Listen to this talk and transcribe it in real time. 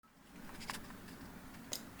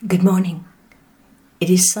Good morning. It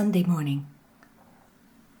is Sunday morning,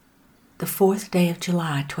 the 4th day of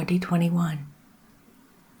July, 2021.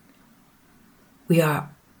 We are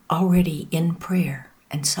already in prayer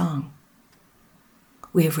and song.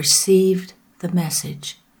 We have received the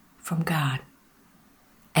message from God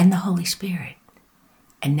and the Holy Spirit,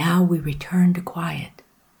 and now we return to quiet,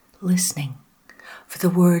 listening for the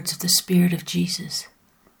words of the Spirit of Jesus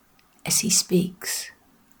as He speaks,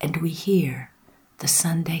 and we hear the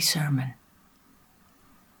Sunday sermon.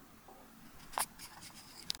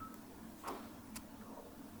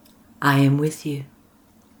 I am with you.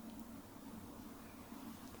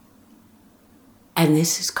 And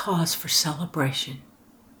this is cause for celebration.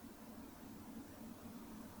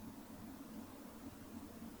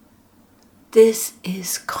 This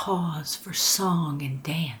is cause for song and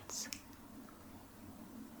dance.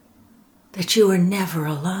 That you are never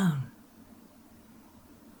alone.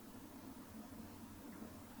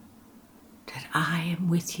 That I am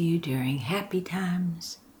with you during happy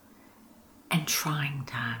times and trying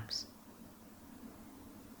times.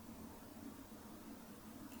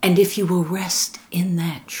 And if you will rest in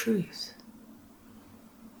that truth,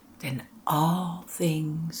 then all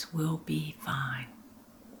things will be fine.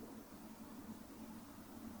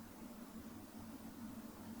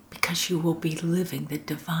 Because you will be living the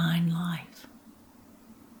divine life.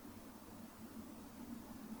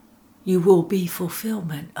 You will be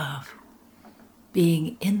fulfillment of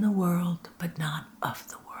being in the world, but not of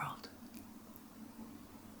the world.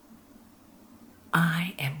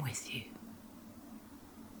 I am with you.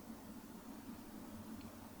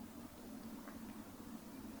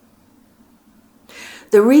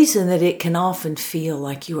 The reason that it can often feel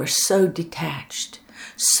like you are so detached,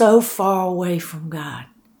 so far away from God,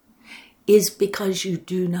 is because you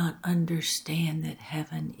do not understand that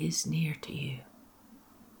heaven is near to you.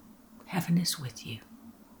 Heaven is with you.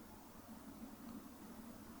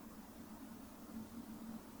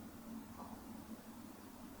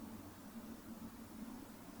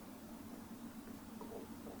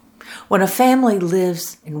 When a family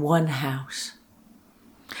lives in one house,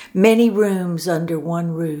 many rooms under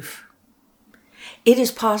one roof, it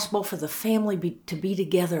is possible for the family to be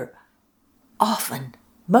together often,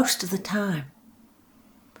 most of the time.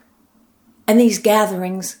 And these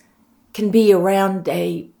gatherings can be around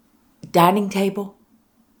a dining table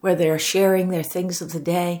where they're sharing their things of the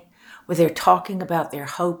day, where they're talking about their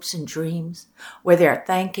hopes and dreams, where they're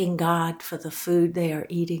thanking God for the food they are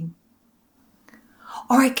eating.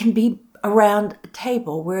 Or it can be around a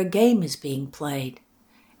table where a game is being played,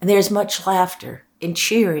 and there's much laughter and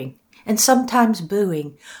cheering and sometimes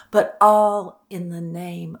booing, but all in the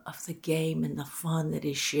name of the game and the fun that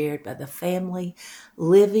is shared by the family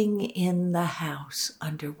living in the house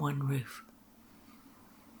under one roof.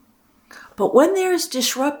 But when there is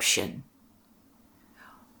disruption,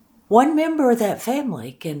 one member of that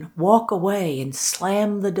family can walk away and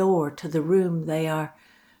slam the door to the room they are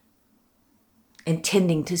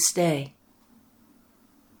intending to stay.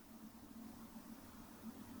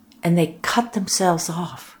 And they cut themselves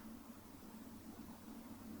off.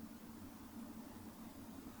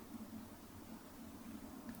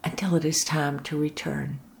 Until it is time to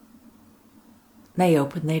return. They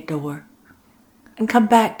open their door and come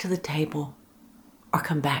back to the table or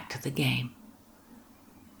come back to the game.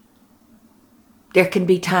 There can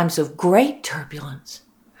be times of great turbulence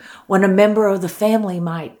when a member of the family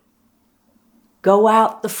might go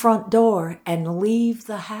out the front door and leave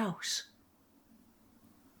the house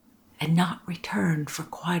and not return for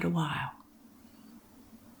quite a while.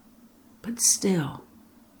 But still,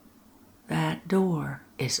 that door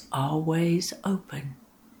is always open,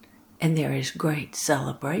 and there is great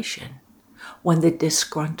celebration when the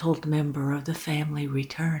disgruntled member of the family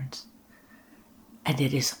returns, and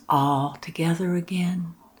it is all together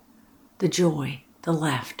again, the joy, the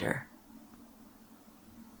laughter,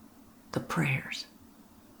 the prayers.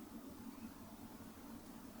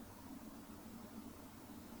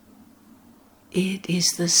 It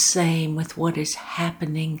is the same with what is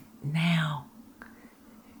happening now.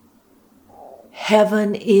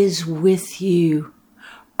 Heaven is with you.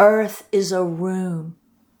 Earth is a room.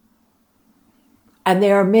 And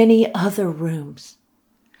there are many other rooms.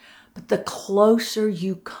 But the closer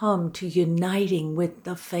you come to uniting with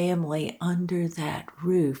the family under that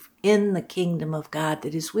roof in the kingdom of God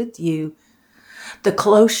that is with you, the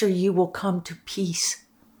closer you will come to peace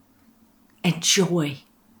and joy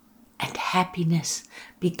and happiness,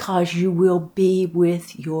 because you will be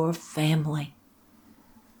with your family.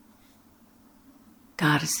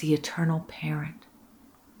 God is the eternal parent,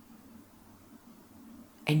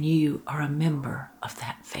 and you are a member of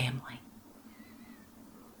that family.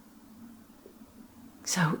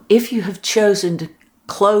 So if you have chosen to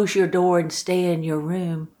close your door and stay in your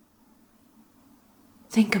room,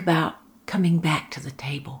 think about coming back to the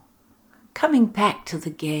table, coming back to the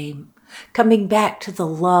game, coming back to the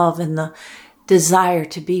love and the desire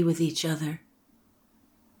to be with each other.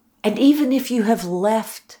 And even if you have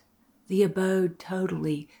left the abode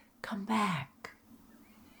totally, come back.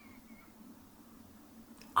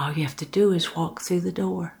 All you have to do is walk through the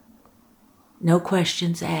door. No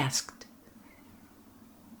questions asked.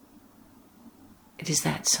 It is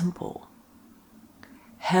that simple.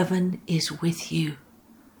 Heaven is with you.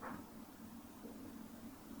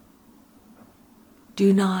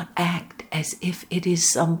 Do not act as if it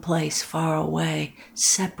is someplace far away,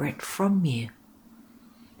 separate from you.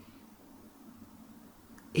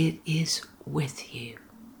 It is with you.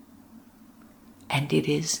 And it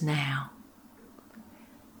is now.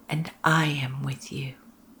 And I am with you.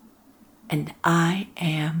 And I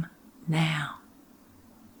am now.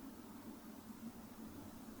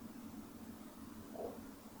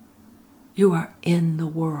 You are in the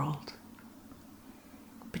world,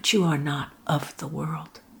 but you are not of the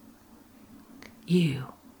world.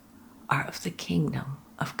 You are of the kingdom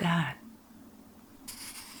of God.